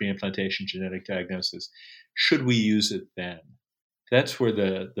IVF with pre-implantation genetic diagnosis. Should we use it then? That's where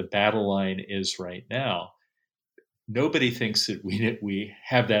the battle line is right now. Nobody thinks that we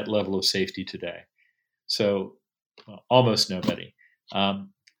have that level of safety today. So almost nobody.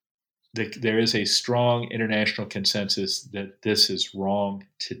 There is a strong international consensus that this is wrong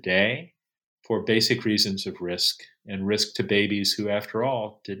today for basic reasons of risk, and risk to babies who, after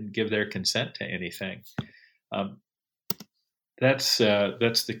all, didn't give their consent to anything. That's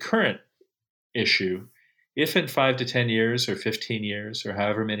the current issue. If in 5 to 10 years or 15 years or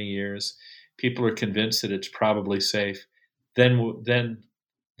however many years, people are convinced that it's probably safe, then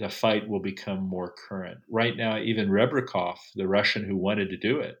the fight will become more current. Right now, even Rebrikov, the Russian who wanted to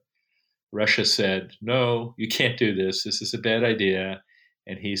do it, Russia said, no, you can't do this. This is a bad idea.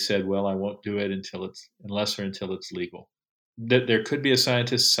 And he said, well, I won't do it until it's legal. There could be a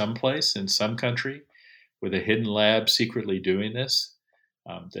scientist someplace in some country with a hidden lab secretly doing this.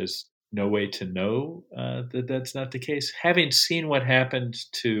 There's no way to know that that's not the case. Having seen what happened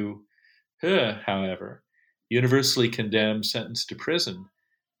to He, however, universally condemned, sentenced to prison,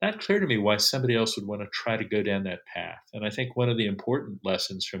 not clear to me why somebody else would want to try to go down that path. And I think one of the important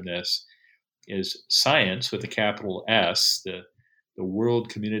lessons from this is science with a capital S, the world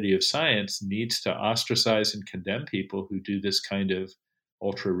community of science needs to ostracize and condemn people who do this kind of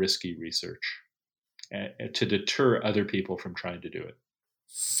ultra risky research to deter other people from trying to do it.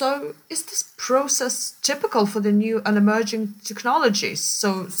 So, is this process typical for the new and emerging technologies?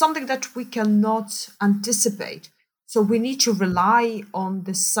 So, something that we cannot anticipate. So, we need to rely on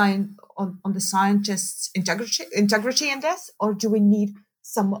the on the scientists' integrity in this, or do we need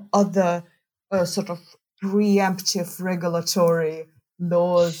some other sort of preemptive regulatory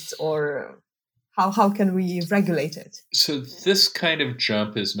laws, or how can we regulate it? So, this kind of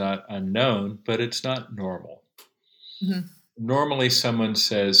jump is not unknown, but it's not normal. Mm-hmm. Normally someone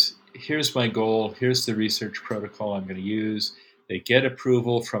says, here's my goal, here's the research protocol I'm going to use. They get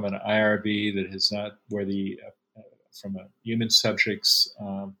approval from an IRB that has not, where from a human subjects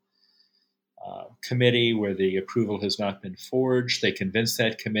committee where the approval has not been forged. They convince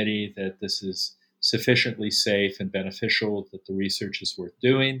that committee that this is sufficiently safe and beneficial, that the research is worth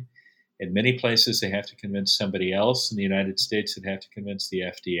doing. In many places, they have to convince somebody else. In the United States, they'd have to convince the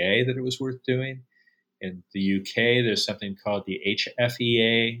FDA that it was worth doing. In the UK, there's something called the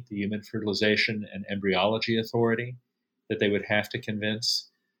HFEA, the Human Fertilization and Embryology Authority, that they would have to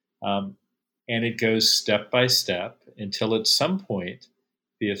convince. And it goes step by step until at some point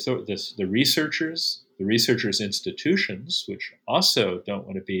the researchers' institutions, which also don't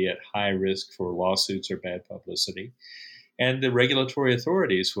want to be at high risk for lawsuits or bad publicity, and the regulatory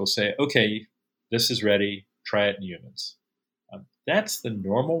authorities will say, okay, this is ready, try it in humans. That's the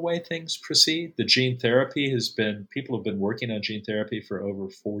normal way things proceed. The gene therapy people have been working on gene therapy for over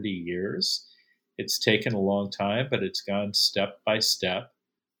 40 years. It's taken a long time, but it's gone step by step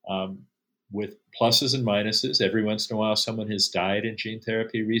with pluses and minuses. Every once in a while, someone has died in gene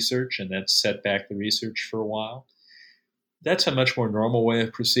therapy research, and that's set back the research for a while. That's a much more normal way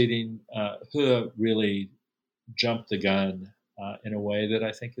of proceeding. Who really jumped the gun in a way that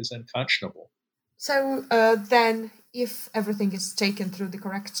I think is unconscionable. So then, if everything is taken through the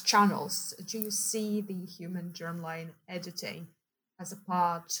correct channels, do you see the human germline editing as a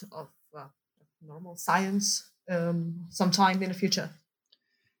part of normal science sometime in the future?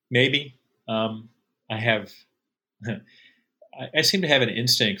 Maybe. I seem to have an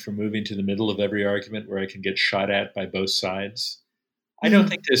instinct for moving to the middle of every argument where I can get shot at by both sides. I don't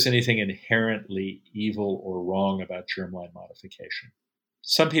think there's anything inherently evil or wrong about germline modification.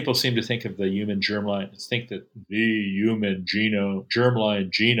 Some people seem to think of the human germline, think that the human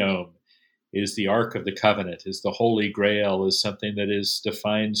germline genome is the Ark of the Covenant, is the Holy Grail, is something that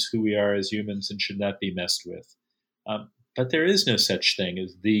defines who we are as humans and should not be messed with. But there is no such thing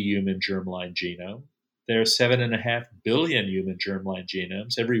as the human germline genome. There are 7.5 billion human germline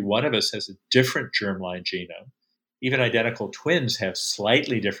genomes. Every one of us has a different germline genome. Even identical twins have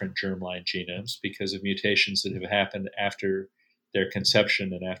slightly different germline genomes because of mutations that have happened after their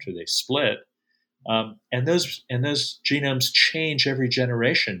conception and after they split. And those genomes change every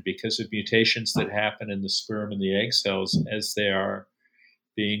generation because of mutations that happen in the sperm and the egg cells as they are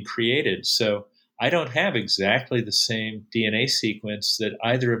being created. So I don't have exactly the same DNA sequence that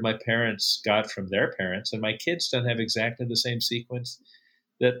either of my parents got from their parents, and my kids don't have exactly the same sequence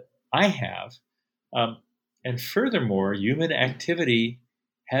that I have. And furthermore, human activity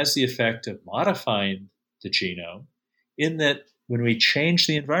has the effect of modifying the genome in that when we change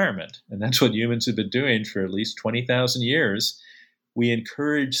the environment, and that's what humans have been doing for at least 20,000 years, we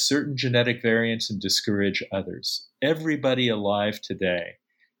encourage certain genetic variants and discourage others. Everybody alive today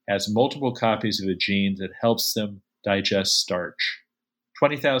has multiple copies of a gene that helps them digest starch.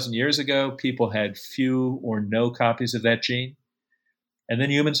 20,000 years ago, people had few or no copies of that gene. And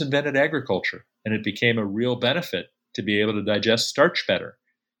then humans invented agriculture, and it became a real benefit to be able to digest starch better.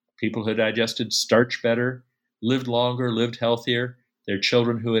 People who digested starch better lived longer, lived healthier. Their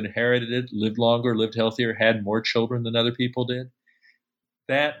children who inherited it lived longer, lived healthier, had more children than other people did.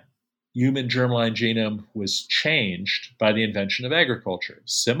 That human germline genome was changed by the invention of agriculture.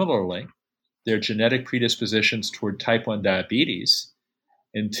 Similarly, their genetic predispositions toward type 1 diabetes,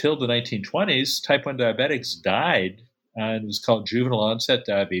 until the 1920s, type 1 diabetics died, and it was called juvenile onset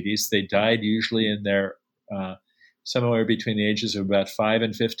diabetes. They died usually in their somewhere between the ages of about 5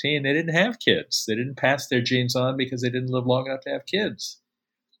 and 15. They didn't have kids. They didn't pass their genes on because they didn't live long enough to have kids.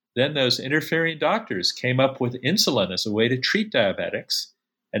 Then those interfering doctors came up with insulin as a way to treat diabetics,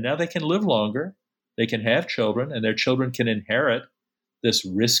 and now they can live longer, they can have children, and their children can inherit this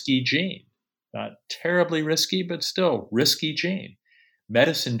risky gene. Not terribly risky, but still risky gene.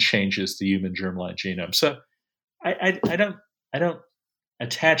 Medicine changes the human germline genome. So I don't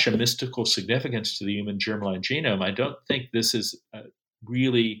attach a mystical significance to the human germline genome. I don't think this is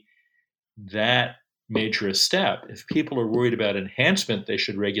really that major a step. If people are worried about enhancement, they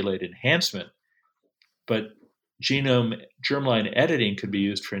should regulate enhancement. But germline editing could be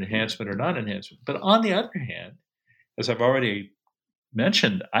used for enhancement or non-enhancement. But on the other hand, as I've already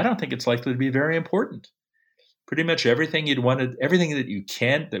mentioned, I don't think it's likely to be very important. Pretty much everything everything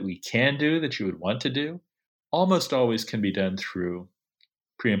that we can do that you would want to do, almost always can be done through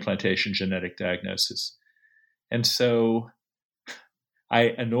pre-implantation genetic diagnosis. And so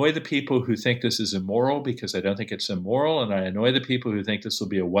I annoy the people who think this is immoral because I don't think it's immoral, and I annoy the people who think this will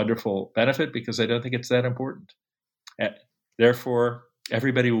be a wonderful benefit because I don't think it's that important. Therefore,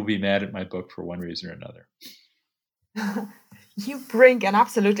 everybody will be mad at my book for one reason or another. You bring an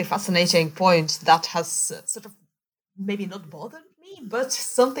absolutely fascinating point that has sort of maybe not bothered me, but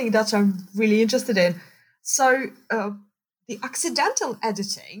something that I'm really interested in. So the accidental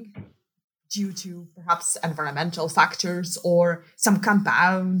editing due to perhaps environmental factors or some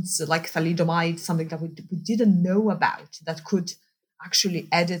compounds like thalidomide, something that we didn't know about that could actually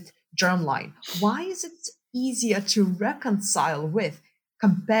edit germline. Why is it easier to reconcile with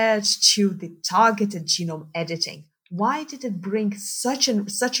compared to the targeted genome editing? Why did it bring such a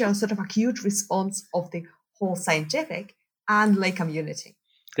sort of acute response of the whole scientific and lay community?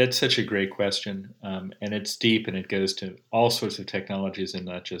 That's such a great question, and it's deep, and it goes to all sorts of technologies and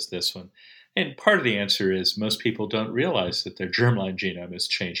not just this one. And part of the answer is most people don't realize that their germline genome is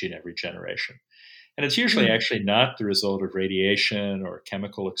changing every generation. And it's usually actually not the result of radiation or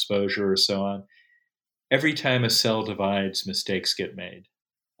chemical exposure or so on. Every time a cell divides, mistakes get made.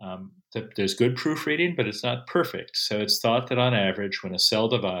 There's good proofreading, but it's not perfect. So it's thought that on average, when a cell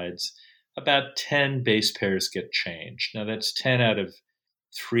divides, about 10 base pairs get changed. Now that's 10 out of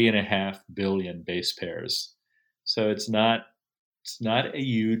 3.5 billion base pairs. So it's not a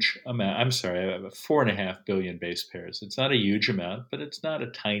huge amount. I'm sorry, I have 4.5 billion base pairs. It's not a huge amount, but it's not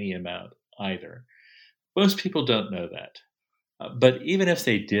a tiny amount either. Most people don't know that. But even if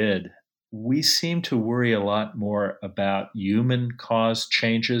they did, we seem to worry a lot more about human-caused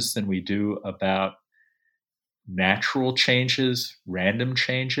changes than we do about natural changes, random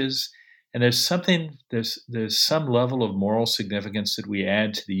changes. And there's some level of moral significance that we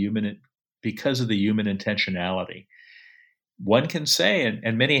add to the human because of the human intentionality. One can say,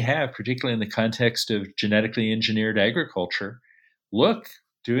 and many have, particularly in the context of genetically engineered agriculture, look,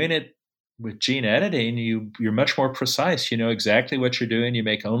 doing it with gene editing, you're much more precise. You know exactly what you're doing. You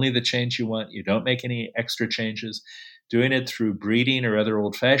make only the change you want. You don't make any extra changes. Doing it through breeding or other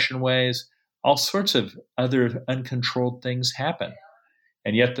old-fashioned ways, all sorts of other uncontrolled things happen.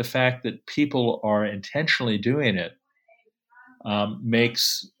 And yet the fact that people are intentionally doing it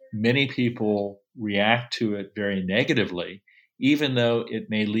makes many people react to it very negatively, even though it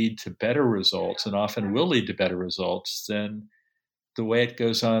may lead to better results and often will lead to better results than the way it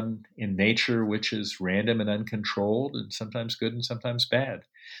goes on in nature, which is random and uncontrolled and sometimes good and sometimes bad.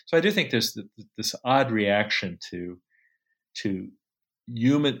 So I do think there's this odd reaction to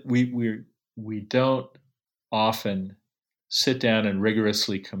human. We don't often sit down and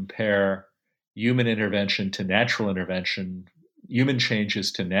rigorously compare human intervention to natural intervention, human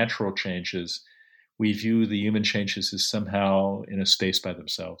changes to natural changes. We view the human changes as somehow in a space by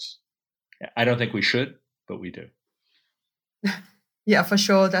themselves. I don't think we should, but we do. Yeah, for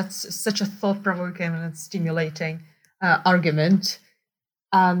sure. That's such a thought-provoking and stimulating argument.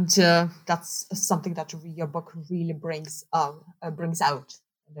 And that's something that your book really brings out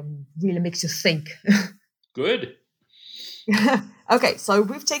and really makes you think. Good. Okay, so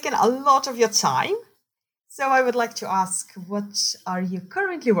we've taken a lot of your time. So I would like to ask, what are you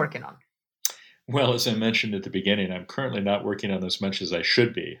currently working on? Well, as I mentioned at the beginning, I'm currently not working on as much as I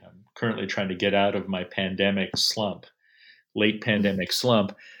should be. I'm currently trying to get out of my late pandemic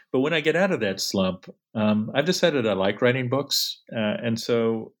slump. But when I get out of that slump, I've decided I like writing books. And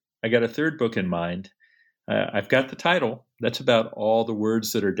so I got a third book in mind. I've got the title. That's about all the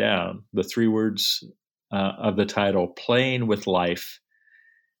words that are down, the 3 words of the title, Playing with Life.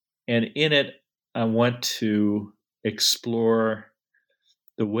 And in it, I want to explore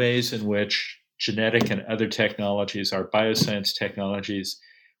the ways in which genetic and other technologies, our bioscience technologies,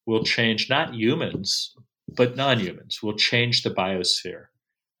 will change not humans, but non-humans, will change the biosphere.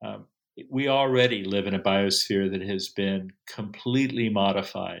 We already live in a biosphere that has been completely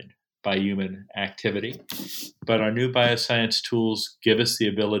modified by human activity, but our new bioscience tools give us the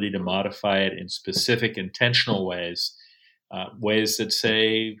ability to modify it in specific, intentional ways, ways that,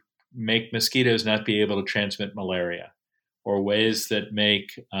 say, make mosquitoes not be able to transmit malaria, or ways that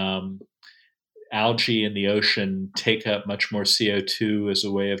make algae in the ocean take up much more CO2 as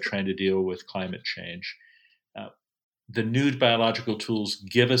a way of trying to deal with climate change. the new biological tools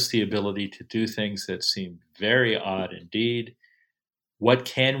give us the ability to do things that seem very odd indeed. What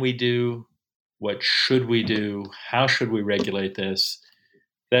can we do? What should we do? How should we regulate this?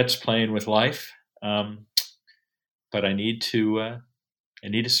 That's playing with life. But I need to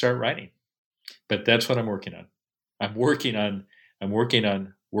start writing. But that's what I'm working on. I'm working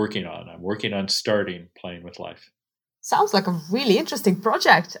on starting playing with life. Sounds like a really interesting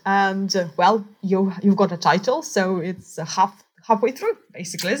project. And well, you've got a title, so it's halfway through,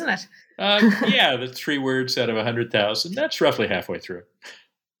 basically, isn't it? Yeah, the 3 words out of 100,000. That's roughly halfway through.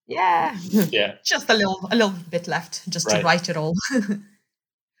 Yeah. Yeah. Just a little bit left just to write it all.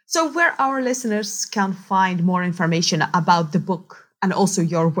 So where our listeners can find more information about the book and also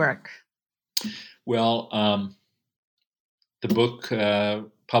your work? Well, the book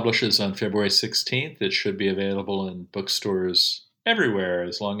publishes on February 16th. It should be available in bookstores everywhere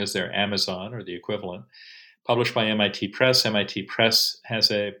as long as they're Amazon or the equivalent. Published by MIT Press. MIT Press has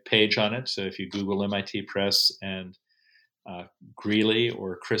a page on it. So if you Google MIT Press and Greely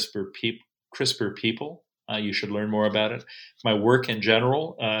or CRISPR people, you should learn more about it. My work in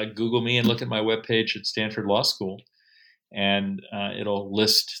general, Google me and look at my webpage at Stanford Law School. And there'll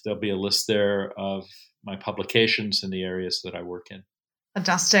be a list there of my publications in the areas that I work in.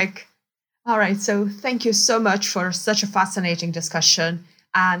 Fantastic. All right. So thank you so much for such a fascinating discussion.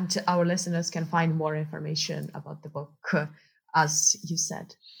 And our listeners can find more information about the book, as you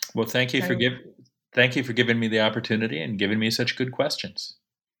said. Well, thank you for giving me the opportunity and giving me such good questions.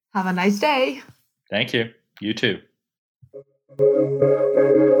 Have a nice day. Thank you. You too.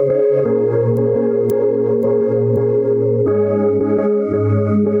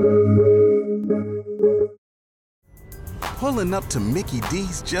 Pulling up to Mickey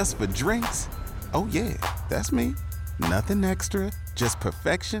D's just for drinks? Oh yeah, that's me. Nothing extra, just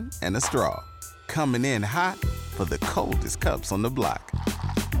perfection and a straw. Coming in hot for the coldest cups on the block.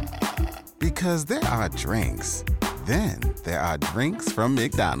 Because there are drinks. Then there are drinks from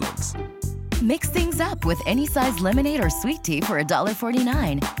McDonald's. Mix things up with any size lemonade or sweet tea for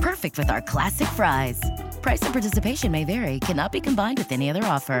 $1.49. Perfect with our classic fries. Price and participation may vary. Cannot be combined with any other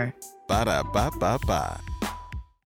offer. Ba-da-ba-ba-ba.